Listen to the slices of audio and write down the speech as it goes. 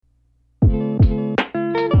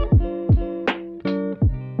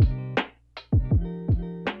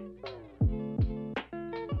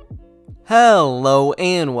Hello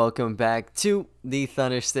and welcome back to the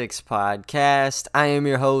Thundersticks podcast. I am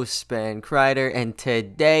your host, Ben Kreider, and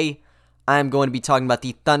today I'm going to be talking about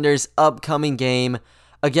the Thunder's upcoming game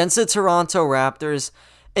against the Toronto Raptors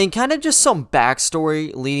and kind of just some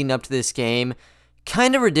backstory leading up to this game.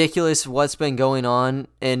 Kind of ridiculous what's been going on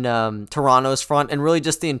in Toronto's front and really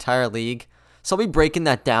just the entire league. So I'll be breaking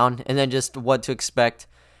that down and then just what to expect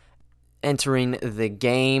entering the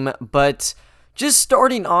game. But just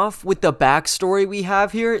starting off with the backstory we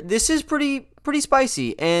have here, this is pretty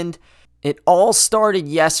spicy, and it all started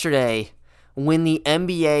yesterday when the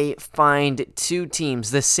NBA fined two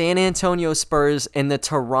teams, the San Antonio Spurs and the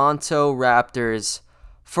Toronto Raptors,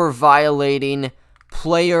 for violating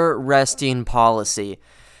player resting policy.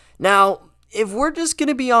 Now, if we're just going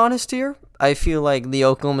to be honest here, I feel like the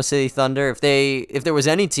Oklahoma City Thunder, if there was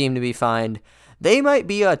any team to be fined, they might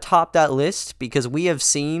be atop that list because we have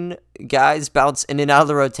seen guys bounce in and out of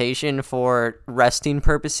the rotation for resting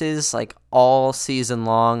purposes like all season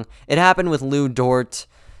long. It happened with Lou Dort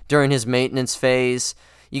during his maintenance phase.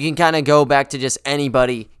 You can kind of go back to just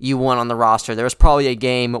anybody you want on the roster. There was probably a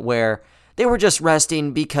game where they were just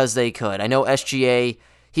resting because they could. I know SGA,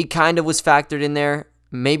 he kind of was factored in there,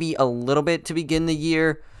 maybe a little bit to begin the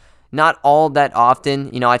year. Not all that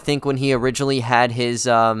often. I think when he originally had his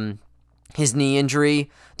knee injury,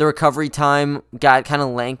 the recovery time got kind of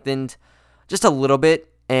lengthened just a little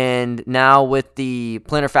bit, and now with the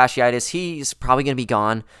plantar fasciitis, he's probably going to be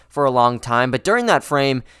gone for a long time. But during that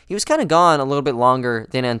frame, he was kind of gone a little bit longer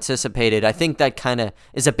than anticipated. I think that kind of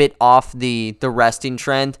is a bit off the resting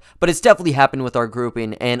trend, but it's definitely happened with our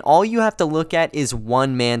grouping, and all you have to look at is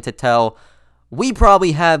one man to tell. We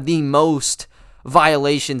probably have the most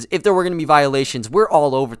violations. If there were going to be violations, we're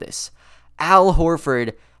all over this. Al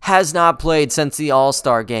Horford has not played since the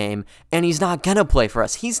All-Star game, and he's not going to play for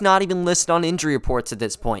us. He's not even listed on injury reports at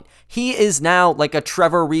this point. He is now like a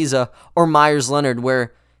Trevor Ariza or Myers Leonard,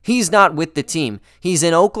 where he's not with the team. He's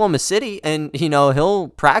in Oklahoma City, and, he'll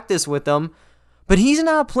practice with them, but he's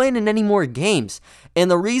not playing in any more games. And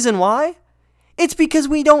the reason why? It's because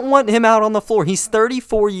we don't want him out on the floor. He's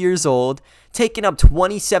 34 years old, taking up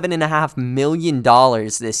 $27.5 million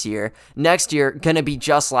this year. Next year, going to be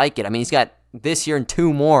just like it. I mean, he's got this year and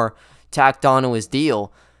two more tacked onto his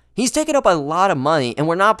deal. He's taking up a lot of money, and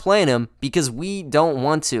we're not playing him because we don't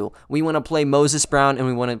want to. We want to play Moses Brown, and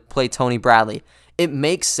we want to play Tony Bradley. It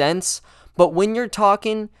makes sense, but when you're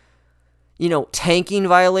talking, tanking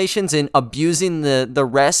violations and abusing the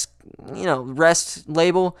rest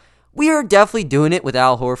label, we are definitely doing it with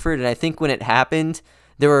Al Horford, and I think when it happened,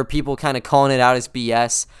 there were people kind of calling it out as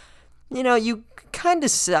BS. You kind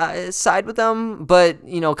of side with them, but,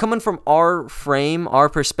 coming from our frame, our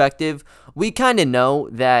perspective, we kind of know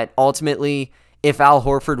that ultimately if Al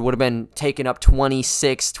Horford would have been taking up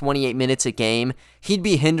 26, 28 minutes a game, he'd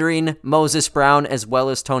be hindering Moses Brown as well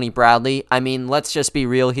as Tony Bradley. I mean, let's just be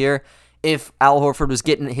real here. If Al Horford was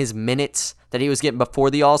getting his minutes that he was getting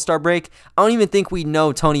before the All-Star break, I don't even think we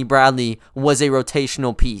know Tony Bradley was a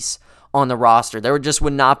rotational piece on the roster. There just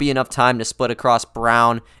would not be enough time to split across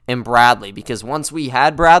Brown and Bradley, because once we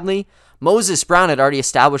had Bradley, Moses Brown had already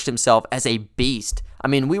established himself as a beast. I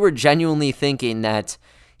mean, we were genuinely thinking that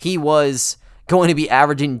he was going to be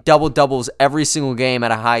averaging double-doubles every single game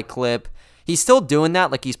at a high clip. He's still doing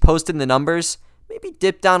that, like he's posting the numbers, maybe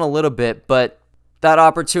dipped down a little bit, but that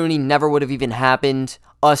opportunity never would have even happened.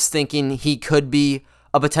 Us thinking he could be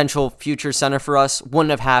a potential future center for us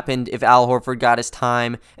wouldn't have happened if Al Horford got his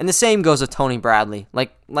time. And the same goes with Tony Bradley.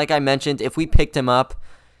 Like I mentioned, if we picked him up,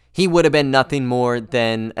 he would have been nothing more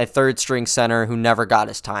than a third-string center who never got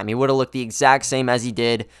his time. He would have looked the exact same as he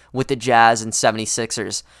did with the Jazz and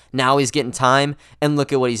 76ers. Now he's getting time, and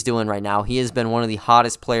look at what he's doing right now. He has been one of the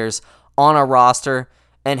hottest players on our roster.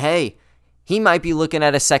 And hey, he might be looking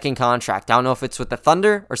at a second contract. I don't know if it's with the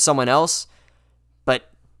Thunder or someone else, but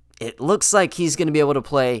it looks like he's going to be able to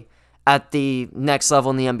play at the next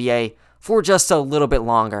level in the NBA for just a little bit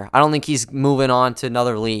longer. I don't think he's moving on to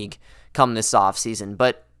another league come this offseason,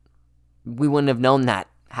 but we wouldn't have known that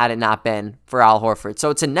had it not been for Al Horford.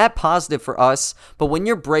 So it's a net positive for us, but when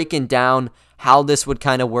you're breaking down how this would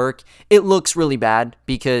kind of work, it looks really bad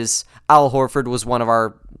because Al Horford was one of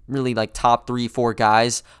our really top 3-4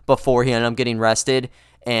 guys before he ended up getting rested,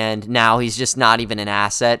 and now he's just not even an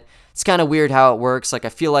asset. It's kind of weird how it works. I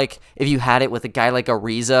feel like if you had it with a guy like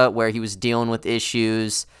Ariza where he was dealing with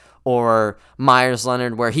issues, or Myers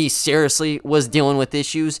Leonard where he seriously was dealing with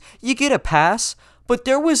issues, you get a pass. But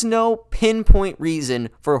there was no pinpoint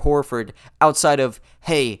reason for Horford outside of,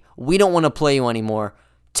 hey, we don't want to play you anymore.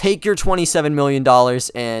 Take your $27 million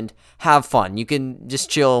and have fun. You can just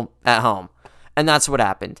chill at home. And that's what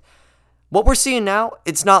happened. What we're seeing now,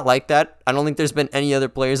 it's not like that. I don't think there's been any other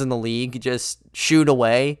players in the league just shoot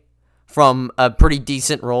away from a pretty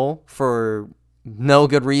decent role for no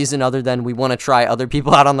good reason other than we want to try other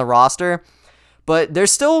people out on the roster. But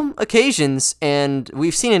there's still occasions, and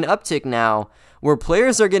we've seen an uptick now, where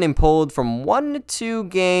players are getting pulled from 1 to 2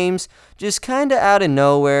 games just kind of out of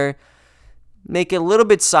nowhere. Make it a little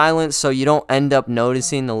bit silent so you don't end up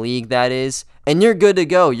noticing the league, that is. And you're good to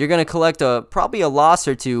go. You're going to collect probably a loss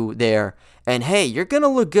or two there. And hey, you're going to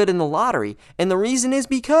look good in the lottery. And the reason is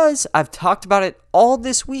because I've talked about it all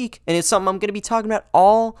this week, and it's something I'm going to be talking about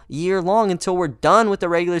all year long until we're done with the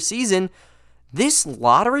regular season. This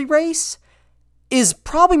lottery race is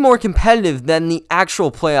probably more competitive than the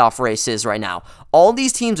actual playoff race is right now. All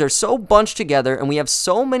these teams are so bunched together, and we have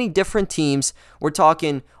so many different teams. We're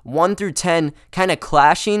talking 1 through 10 kind of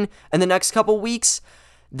clashing in the next couple weeks,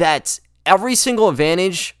 that every single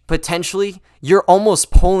advantage, potentially, you're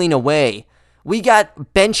almost pulling away. We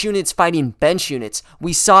got bench units fighting bench units.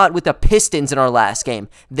 We saw it with the Pistons in our last game.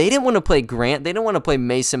 They didn't want to play Grant. They didn't want to play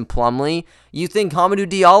Mason Plumlee. You think Hamidou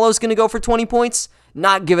Diallo's going to go for 20 points?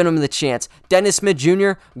 Not giving him the chance. Dennis Smith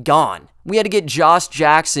Jr., gone. We had to get Josh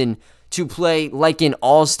Jackson to play like an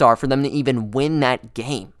all-star for them to even win that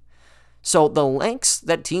game. So the lengths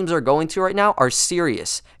that teams are going to right now are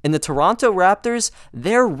serious. And the Toronto Raptors,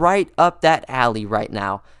 they're right up that alley right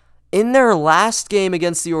now. In their last game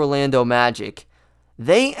against the Orlando Magic,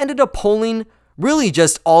 they ended up pulling really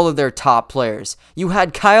just all of their top players. You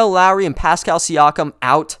had Kyle Lowry and Pascal Siakam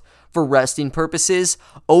out for resting purposes.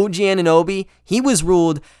 OG Anunoby, he was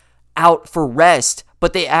ruled out for rest,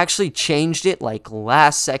 but they actually changed it like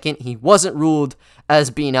last second. He wasn't ruled as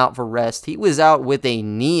being out for rest. He was out with a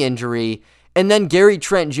knee injury. And then Gary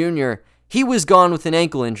Trent Jr., he was gone with an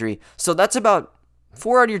ankle injury. So that's about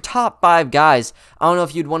 4 out of your top 5 guys. I don't know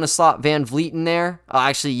if you'd want to slot Van Vliet in there.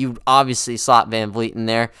 Actually, you'd obviously slot Van Vliet in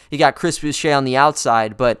there. You got Chris Boucher on the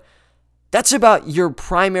outside, but that's about your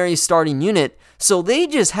primary starting unit. So they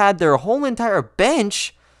just had their whole entire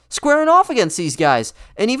bench squaring off against these guys.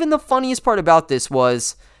 And even the funniest part about this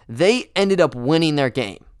was they ended up winning their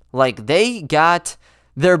game. Like, they got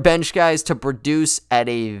their bench guys to produce at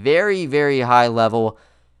a very, very high level.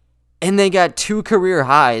 And they got 2 career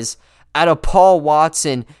highs out of Paul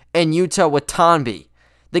Watson and Yuta Watanabe,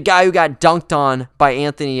 the guy who got dunked on by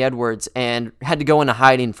Anthony Edwards and had to go into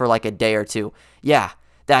hiding for like a day or two. Yeah,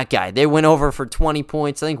 that guy. They went over for 20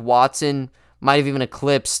 points. I think Watson might have even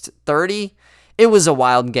eclipsed 30. It was a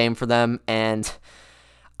wild game for them, and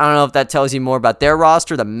I don't know if that tells you more about their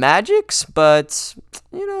roster, the Magic's, but, it's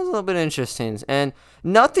a little bit interesting. And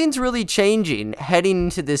nothing's really changing heading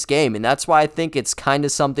into this game, and that's why I think it's kind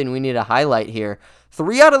of something we need to highlight here.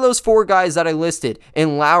 3 out of those 4 guys that I listed,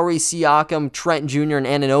 in Lowry, Siakam, Trent Jr., and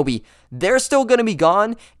Anunoby, they're still going to be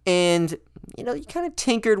gone, and, you kind of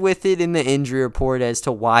tinkered with it in the injury report as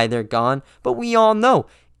to why they're gone, but we all know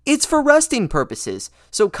it's for resting purposes.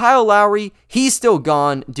 So Kyle Lowry, he's still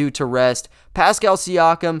gone due to rest. Pascal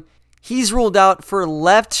Siakam, he's ruled out for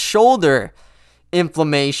left shoulder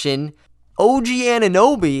inflammation. OG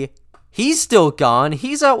Anunoby, he's still gone.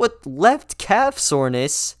 He's out with left calf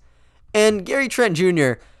soreness. And Gary Trent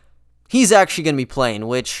Jr., he's actually going to be playing,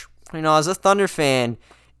 which, as a Thunder fan,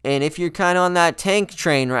 and if you're kind of on that tank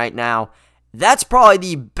train right now, that's probably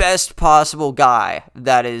the best possible guy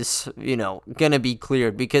that is, going to be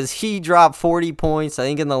cleared, because he dropped 40 points, I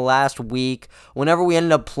think, in the last week. Whenever we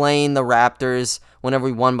ended up playing the Raptors, whenever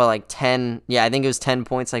we won by like 10, I think it was 10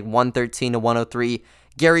 points, like 113 to 103.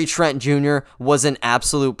 Gary Trent Jr. was an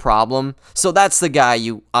absolute problem. So that's the guy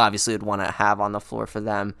you obviously would want to have on the floor for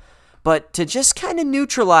them. But to just kind of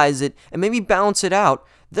neutralize it and maybe balance it out,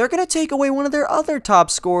 they're going to take away one of their other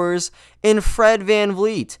top scorers in Fred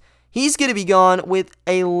VanVleet. He's going to be gone with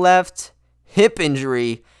a left hip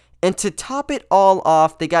injury. And to top it all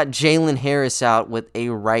off, they got Jalen Harris out with a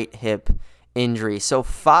right hip injury. So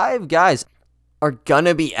 5 guys are going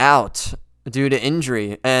to be out due to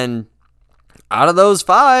injury. And out of those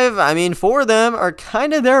 5, 4 of them are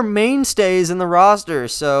kind of their mainstays in the roster.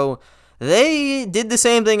 So they did the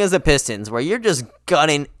same thing as the Pistons, where you're just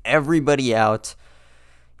gutting everybody out.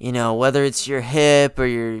 Whether it's your hip or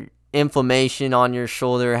your inflammation on your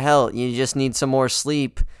shoulder, hell, you just need some more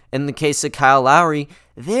sleep. In the case of Kyle Lowry,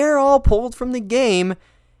 they're all pulled from the game,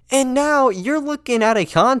 and now you're looking at a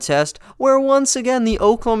contest where once again the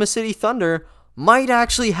Oklahoma City Thunder might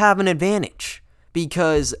actually have an advantage,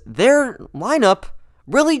 because their lineup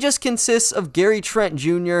really just consists of Gary Trent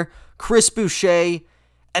Jr., Chris Boucher,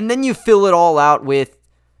 and then you fill it all out with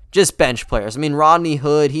just bench players. Rodney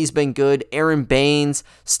Hood, he's been good. Aaron Baines,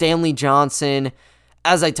 Stanley Johnson.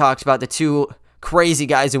 As I talked about, the 2 crazy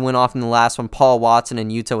guys who went off in the last one, Paul Watson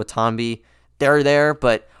and Yuta Watanabe, they're there,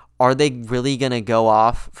 but are they really going to go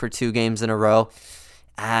off for 2 games in a row?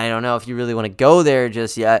 I don't know if you really want to go there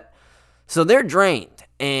just yet. So they're drained.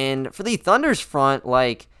 And for the Thunder's front,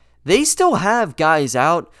 like, they still have guys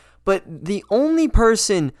out, but the only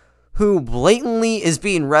person who blatantly is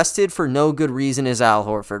being rested for no good reason is Al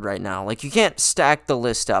Horford right now. Like, you can't stack the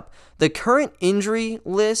list up. The current injury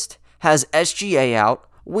list has SGA out.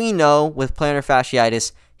 We know with plantar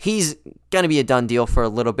fasciitis, he's going to be a done deal for a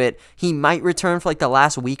little bit. He might return for like the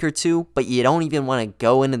last week or 2, but you don't even want to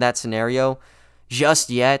go into that scenario just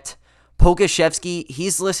yet. Pokusevski,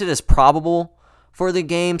 he's listed as probable for the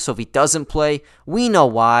game, so if he doesn't play, we know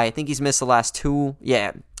why. I think he's missed the last 2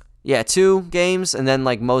 games, and then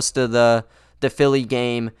like most of the Philly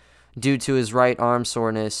game due to his right arm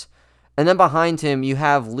soreness. And then behind him, you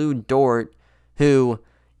have Lou Dort, who,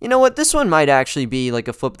 you know what, this one might actually be like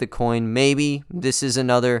a flip the coin. Maybe this is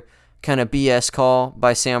another kind of BS call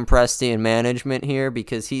by Sam Presti and management here,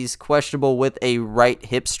 because he's questionable with a right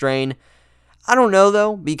hip strain. I don't know,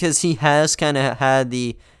 though, because he has kind of had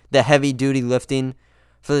the heavy-duty lifting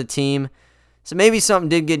for the team. So maybe something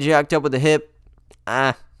did get jacked up with the hip.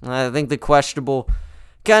 I think the questionable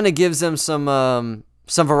kind of gives them some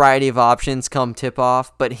variety of options come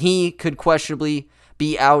tip-off, but he could questionably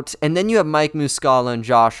be out. And then you have Mike Muscala and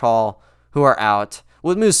Josh Hall who are out.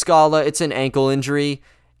 With Muscala, it's an ankle injury.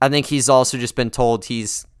 I think he's also just been told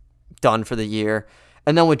he's done for the year.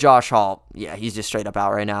 And then with Josh Hall, yeah, he's just straight up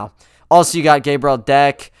out right now. Also, you got Gabriel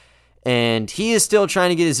Deck, and he is still trying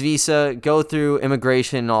to get his visa, go through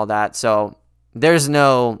immigration and all that. So there's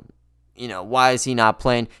no, why is he not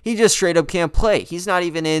playing? He just straight up can't play. He's not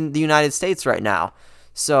even in the United States right now.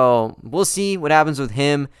 So we'll see what happens with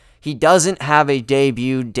him. He doesn't have a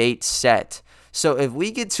debut date set. So if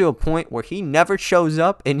we get to a point where he never shows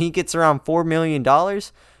up and he gets around $4 million,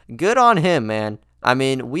 good on him, man. I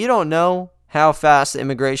mean, we don't know how fast the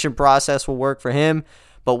immigration process will work for him,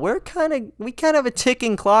 but we kind of have a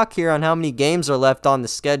ticking clock here on how many games are left on the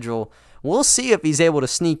schedule. We'll see if he's able to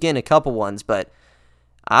sneak in a couple ones, but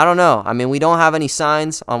I don't know. I mean, we don't have any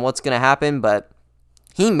signs on what's going to happen, but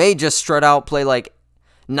he may just strut out, play like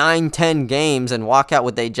 9-10 games, and walk out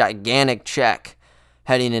with a gigantic check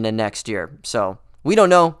heading into next year. So we don't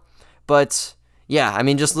know, but yeah, I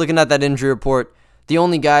mean, just looking at that injury report, the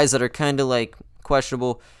only guys that are kind of like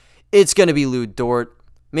questionable, it's going to be Lou Dort,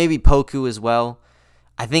 maybe Poku as well.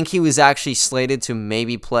 I think he was actually slated to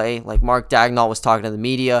maybe play. Like Mark Daigneault was talking to the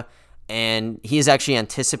media, and he is actually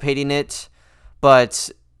anticipating it,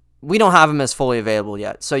 but we don't have him as fully available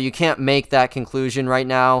yet. So you can't make that conclusion right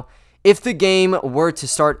now. If the game were to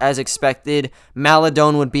start as expected,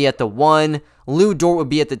 Maledon would be at the 1, Lou Dort would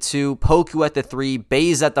be at the 2, Poku at the 3,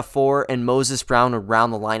 Baze at the 4, and Moses Brown would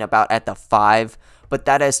round the lineup out at the 5. But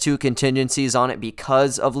that has 2 contingencies on it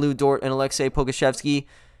because of Lou Dort and Aleksej Pokusevski.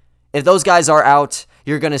 If those guys are out,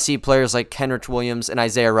 you're going to see players like Kenrich Williams and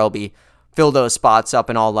Isaiah Roby fill those spots up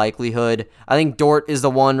in all likelihood. I think Dort is the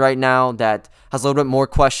one right now that has a little bit more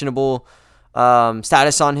questionable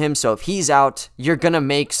status on him. So if he's out, you're going to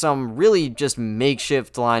make some really just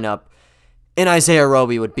makeshift lineup, and Isaiah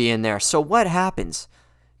Roby would be in there. So what happens?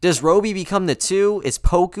 Does Roby become the 2? Is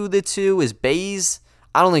Poku the 2? Is Baze?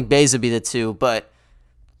 I don't think Baze would be the 2, but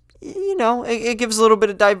it gives a little bit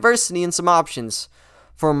of diversity and some options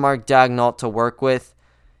for Mark Daigneault to work with.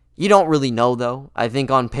 You don't really know, though. I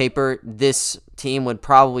think on paper, this team would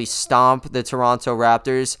probably stomp the Toronto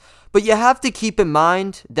Raptors. But you have to keep in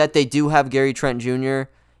mind that they do have Gary Trent Jr.,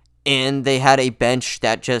 and they had a bench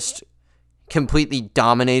that just completely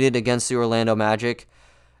dominated against the Orlando Magic.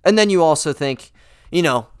 And then you also think,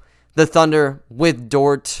 the Thunder with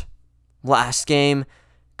Dort last game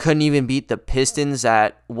couldn't even beat the Pistons.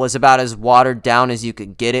 That was about as watered down as you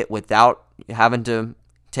could get it without having to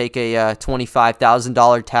take a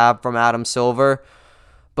 $25,000 tab from Adam Silver.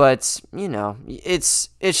 But, it's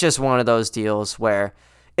just one of those deals where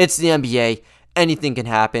it's the NBA. Anything can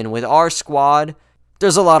happen. With our squad,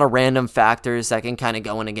 there's a lot of random factors that can kind of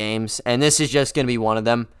go into games, and this is just going to be one of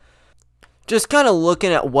them. Just kind of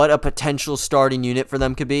looking at what a potential starting unit for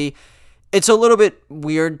them could be, it's a little bit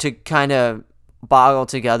weird to kind of boggle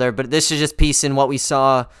together, but this is just piecing what we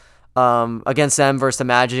saw against them versus the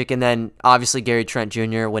Magic, and then obviously Gary Trent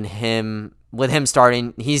Jr. with him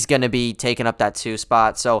starting, he's going to be taking up that 2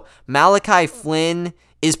 spot. So Malachi Flynn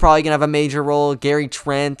is probably going to have a major role. Gary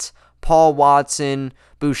Trent, Paul Watson,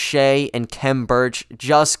 Boucher, and Kem Birch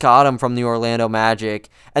just got him from the Orlando Magic.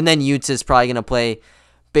 And then Uta's probably going to play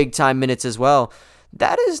big-time minutes as well.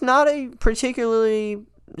 That is not a particularly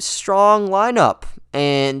strong lineup.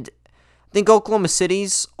 And I think Oklahoma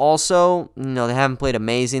City's also, they haven't played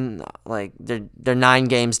amazing. Like, they're 9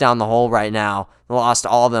 games down the hole right now. They lost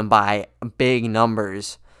all of them by big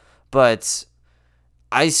numbers. But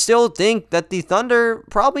I still think that the Thunder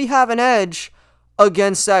probably have an edge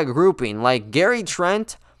against that grouping. Like, Gary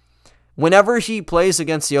Trent, whenever he plays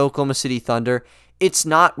against the Oklahoma City Thunder, it's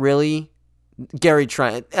not really Gary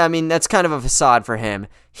Trent. I mean, that's kind of a facade for him.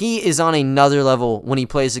 He is on another level when he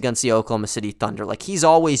plays against the Oklahoma City Thunder. Like, he's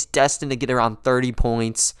always destined to get around 30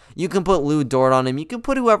 points. You can put Lou Dort on him. You can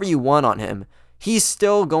put whoever you want on him. He's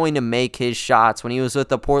still going to make his shots. When he was with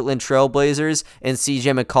the Portland Trailblazers and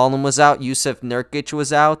CJ McCollum was out, Yusuf Nurkic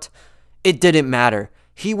was out, it didn't matter.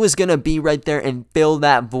 He was going to be right there and fill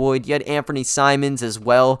that void. You had Anthony Simons as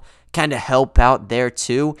well, kind of help out there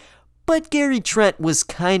too. But Gary Trent was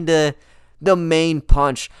kind of the main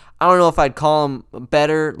punch. I don't know if I'd call him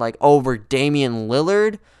better, like over Damian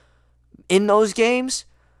Lillard in those games.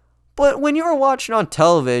 But when you were watching on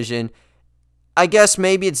television, I guess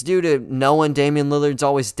maybe it's due to knowing Damian Lillard's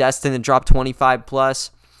always destined to drop 25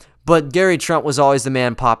 plus. But Gary Trent was always the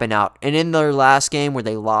man popping out. And in their last game where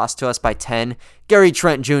they lost to us by 10, Gary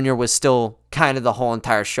Trent Jr. was still kind of the whole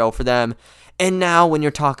entire show for them. And now when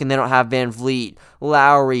you're talking, they don't have Van Vliet,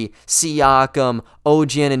 Lowry, Siakam, OG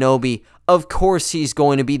Anunoby. Of course he's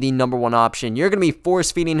going to be the number one option. You're going to be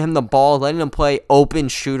force-feeding him the ball, letting him play open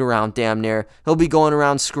shoot-around damn near. He'll be going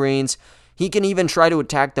around screens. He can even try to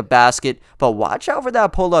attack the basket, but watch out for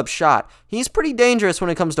that pull-up shot. He's pretty dangerous when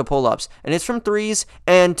it comes to pull-ups, and it's from 3s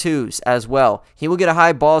and 2s as well. He will get a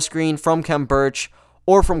high ball screen from Khem Birch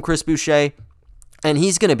or from Chris Boucher, and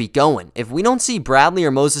he's going to be going. If we don't see Bradley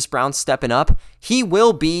or Moses Brown stepping up, he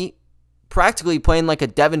will be practically playing like a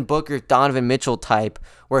Devin Booker, Donovan Mitchell type,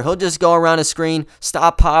 where he'll just go around a screen,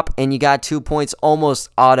 stop, pop, and you got 2 points almost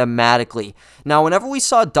automatically. Now, whenever we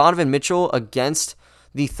saw Donovan Mitchell against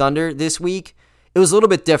the Thunder this week, it was a little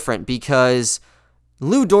bit different because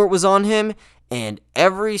Lou Dort was on him, and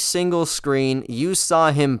every single screen, you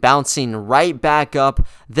saw him bouncing right back up.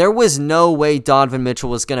 There was no way Donovan Mitchell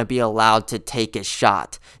was going to be allowed to take a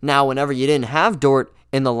shot. Now, whenever you didn't have Dort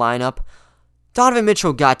in the lineup, Donovan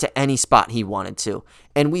Mitchell got to any spot he wanted to.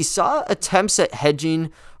 And we saw attempts at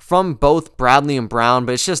hedging from both Bradley and Brown,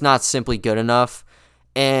 but it's just not simply good enough.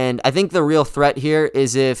 And I think the real threat here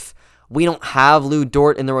is if we don't have Lou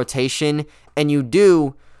Dort in the rotation, and you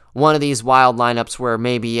do one of these wild lineups where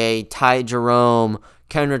maybe a Ty Jerome,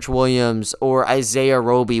 Kenrich Williams, or Isaiah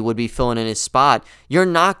Roby would be filling in his spot, you're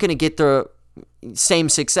not going to get the same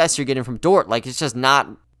success you're getting from Dort. Like, it's just not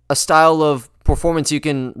a style of performance you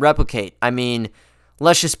can replicate. I mean,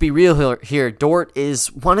 let's just be real here. Dort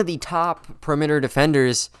is one of the top perimeter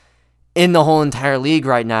defenders in the whole entire league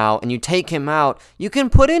right now, and you take him out, you can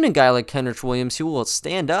put in a guy like Kenrich Williams who will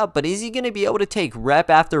stand up, but is he going to be able to take rep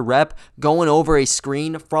after rep going over a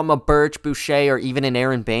screen from a Birch, Boucher, or even an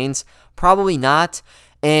Aaron Baines? Probably not.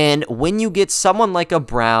 And when you get someone like a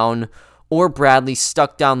Brown or Bradley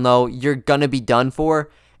stuck down low, you're going to be done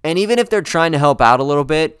for. And even if they're trying to help out a little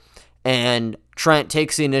bit, and Trent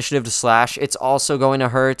takes the initiative to slash, it's also going to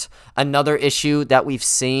hurt. Another issue that we've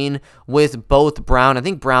seen with both Brown, I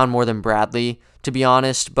think Brown more than Bradley, to be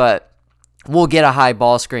honest, but we'll get a high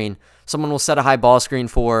ball screen. Someone will set a high ball screen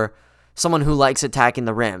for someone who likes attacking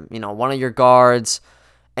the rim, one of your guards,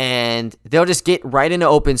 and they'll just get right into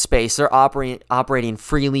open space. They're operating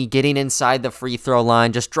freely, getting inside the free throw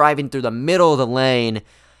line, just driving through the middle of the lane,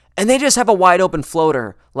 and they just have a wide open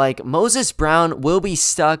floater. Like, Moses Brown will be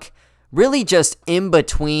stuck really just in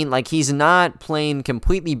between. Like, he's not playing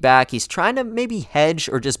completely back. He's trying to maybe hedge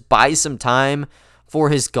or just buy some time for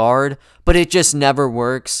his guard, but it just never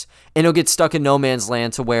works. And he'll get stuck in no man's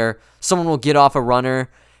land to where someone will get off a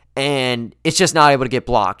runner and it's just not able to get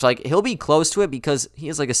blocked. Like, he'll be close to it because he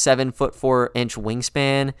has like a 7'4"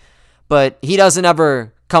 wingspan, but he doesn't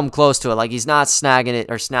ever come close to it. Like, he's not snagging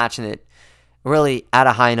it or snatching it really at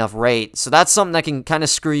a high enough rate. So that's something that can kind of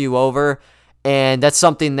screw you over. And that's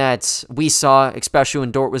something that we saw, especially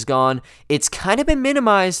when Dort was gone. It's kind of been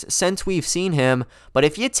minimized since we've seen him, but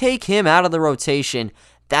if you take him out of the rotation,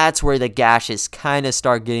 that's where the gashes kind of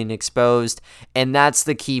start getting exposed, and that's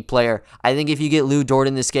the key player. I think if you get Lou Dort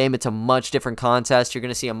in this game, it's a much different contest. You're going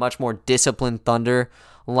to see a much more disciplined Thunder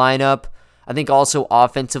lineup. I think also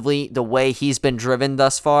offensively, the way he's been driven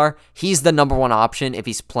thus far, he's the number one option if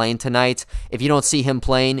he's playing tonight. If you don't see him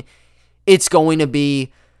playing, it's going to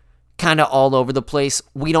be kind of all over the place.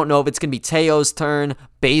 We don't know if it's going to be Teo's turn.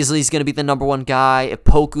 Bazley's going to be the number one guy. If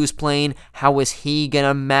Poku's playing, how is he going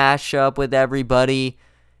to mash up with everybody?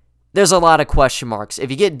 there's a lot of question marks. If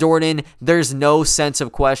you get Dort in, there's no sense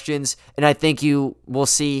of questions, and I think you will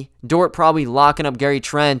see Dort probably locking up Gary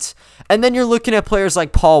Trent, and then you're looking at players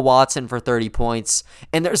like Paul Watson for 30 points,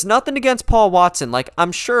 and there's nothing against Paul Watson. Like,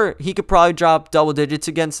 I'm sure he could probably drop double digits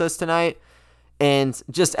against us tonight, and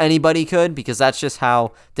just anybody could, because that's just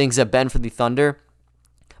how things have been for the Thunder.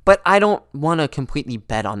 But I don't want to completely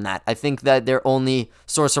bet on that. I think that their only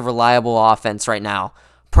source of reliable offense right now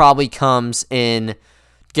probably comes in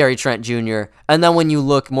Gary Trent Jr. And then when you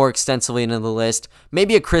look more extensively into the list,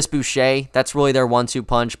 maybe a Chris Boucher. That's really their 1-2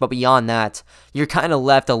 punch. But beyond that, you're kind of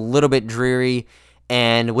left a little bit dreary.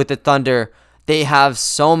 And with the Thunder, they have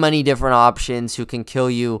so many different options who can kill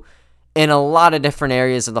you in a lot of different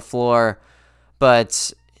areas of the floor.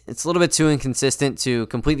 But it's a little bit too inconsistent to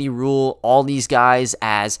completely rule all these guys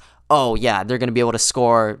as, oh yeah, they're going to be able to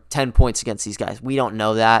score 10 points against these guys. We don't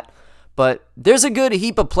know that. But there's a good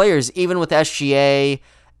heap of players, even with SGA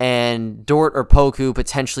and Dort or Poku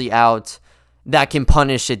potentially out, that can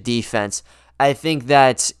punish a defense. I think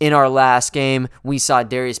that in our last game, we saw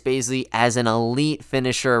Darius Bazley as an elite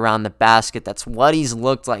finisher around the basket. That's what he's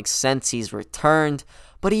looked like since he's returned.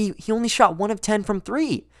 But he only shot 1 of 10 from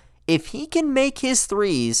 3. If he can make his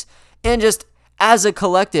threes, and just as a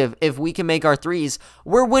collective, if we can make our threes,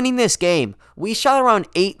 we're winning this game. We shot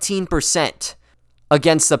around 18%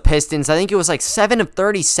 against the Pistons. I think it was like 7 of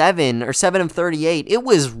 37 or 7 of 38. It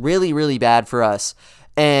was really, really bad for us.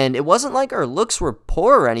 And it wasn't like our looks were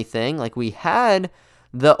poor or anything. Like, we had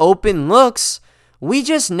the open looks. We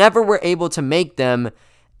just never were able to make them.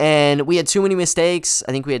 And we had too many mistakes.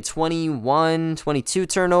 I think we had 21, 22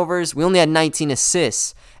 turnovers. We only had 19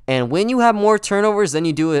 assists. And when you have more turnovers than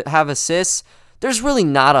you do have assists, there's really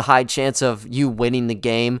not a high chance of you winning the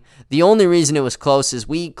game. The only reason it was close is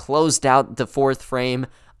we closed out the fourth frame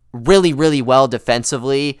really, really well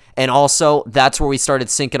defensively. And also, that's where we started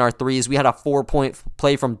sinking our threes. We had a 4-point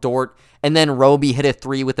play from Dort, and then Roby hit a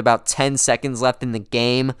 3 with about 10 seconds left in the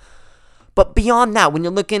game. But beyond that, when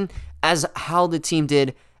you're looking as how the team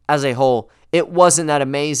did as a whole, it wasn't that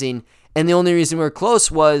amazing. And the only reason we were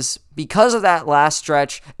close was because of that last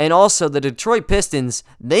stretch, and also the Detroit Pistons,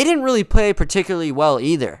 they didn't really play particularly well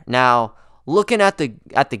either. Now, looking at the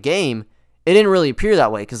game, it didn't really appear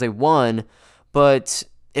that way because they won, but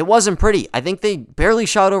it wasn't pretty. I think they barely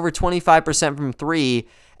shot over 25% from 3,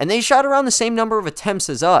 and they shot around the same number of attempts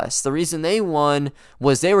as us. The reason they won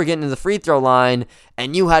was they were getting to the free throw line,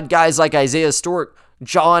 and you had guys like Isaiah Stewart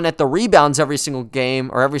jawing at the rebounds every single game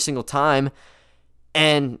or every single time.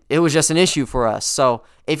 And it was just an issue for us. So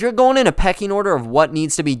if you're going in a pecking order of what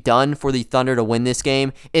needs to be done for the Thunder to win this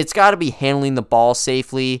game, it's got to be handling the ball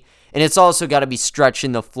safely, and it's also got to be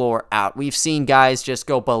stretching the floor out. We've seen guys just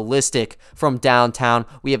go ballistic from downtown.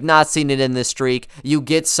 We have not seen it in this streak. You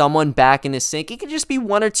get someone back in the sink. It could just be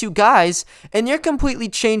 1 or 2 guys, and you're completely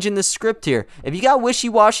changing the script here. If you got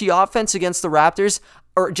wishy-washy offense against the Raptors,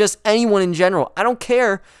 or just anyone in general, I don't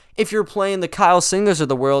care if you're playing the Kyle Singlers of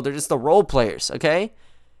the world or just the role players, okay?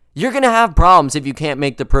 You're going to have problems if you can't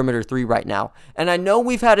make the perimeter 3 right now. And I know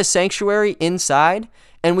we've had a sanctuary inside,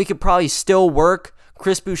 and we could probably still work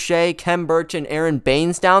Chris Boucher, Kem Birch, and Aaron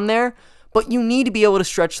Baines down there, but you need to be able to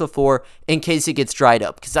stretch the floor in case it gets dried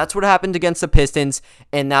up, because that's what happened against the Pistons,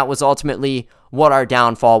 and that was ultimately what our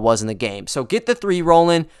downfall was in the game. So get the 3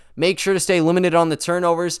 rolling. Make sure to stay limited on the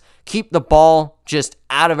turnovers. Keep the ball just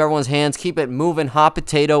out of everyone's hands. Keep it moving hot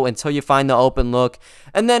potato until you find the open look.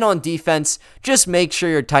 And then on defense, just make sure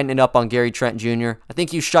you're tightening up on Gary Trent Jr. I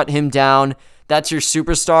think you shut him down. That's your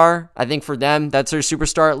superstar. I think for them, that's their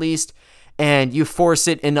superstar at least. And you force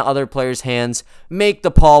it into other players' hands. Make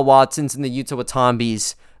the Paul Watsons and the Yuta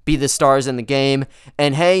Watanabe's be the stars in the game.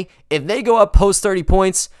 And hey, if they go up post 30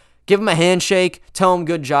 points, give them a handshake. Tell them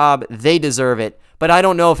good job. They deserve it. But I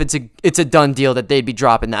don't know if it's a done deal that they'd be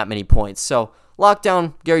dropping that many points. So lock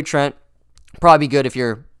down Gary Trent. Probably good if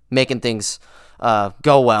you're making things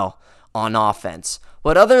go well on offense.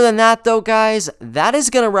 But other than that, though, guys, that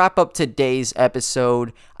is going to wrap up today's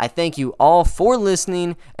episode. I thank you all for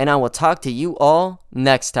listening, and I will talk to you all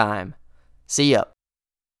next time. See ya.